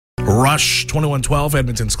Rush, 2112,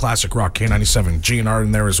 Edmonton's classic rock, K97 GNR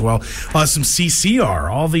in there as well. Some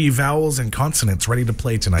CCR, all the vowels and consonants ready to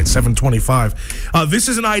play tonight, 725. This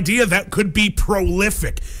is an idea that could be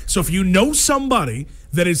prolific. So if you know somebody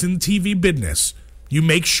that is in the TV business, you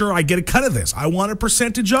make sure I get a cut of this. I want a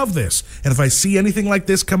percentage of this. And if I see anything like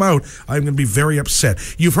this come out, I'm going to be very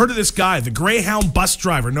upset. You've heard of this guy, the GreyHound bus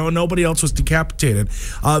driver. No, nobody else was decapitated.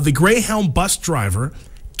 The GreyHound bus driver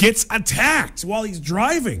gets attacked while he's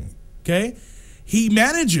driving, okay? He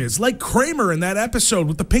manages, like Kramer in that episode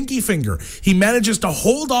with the pinky finger, he manages to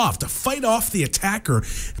hold off, to fight off the attacker,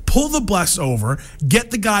 pull the bus over,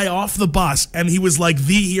 get the guy off the bus, and he was like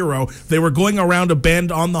the hero. They were going around a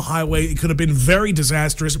bend on the highway. It could have been very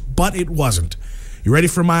disastrous, but it wasn't. You ready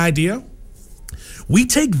for my idea? We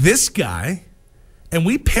take this guy and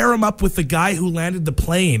we pair him up with the guy who landed the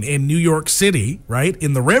plane in New York City, right,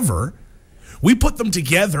 in the river. We put them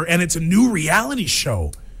together, and it's a new reality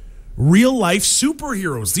show. Real-life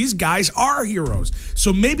superheroes. These guys are heroes.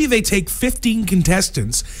 So maybe they take 15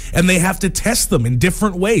 contestants, and they have to test them in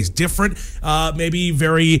different ways, different, maybe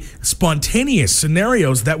very spontaneous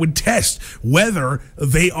scenarios that would test whether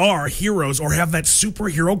they are heroes or have that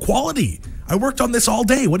superhero quality. I worked on this all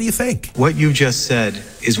day. What do you think? What you just said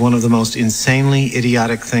is one of the most insanely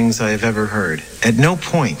idiotic things I have ever heard. At no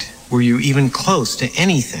point were you even close to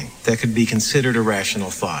anything that could be considered a rational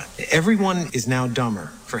thought. Everyone is now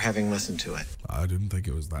dumber for having listened to it. I didn't think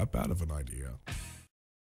it was that bad of an idea.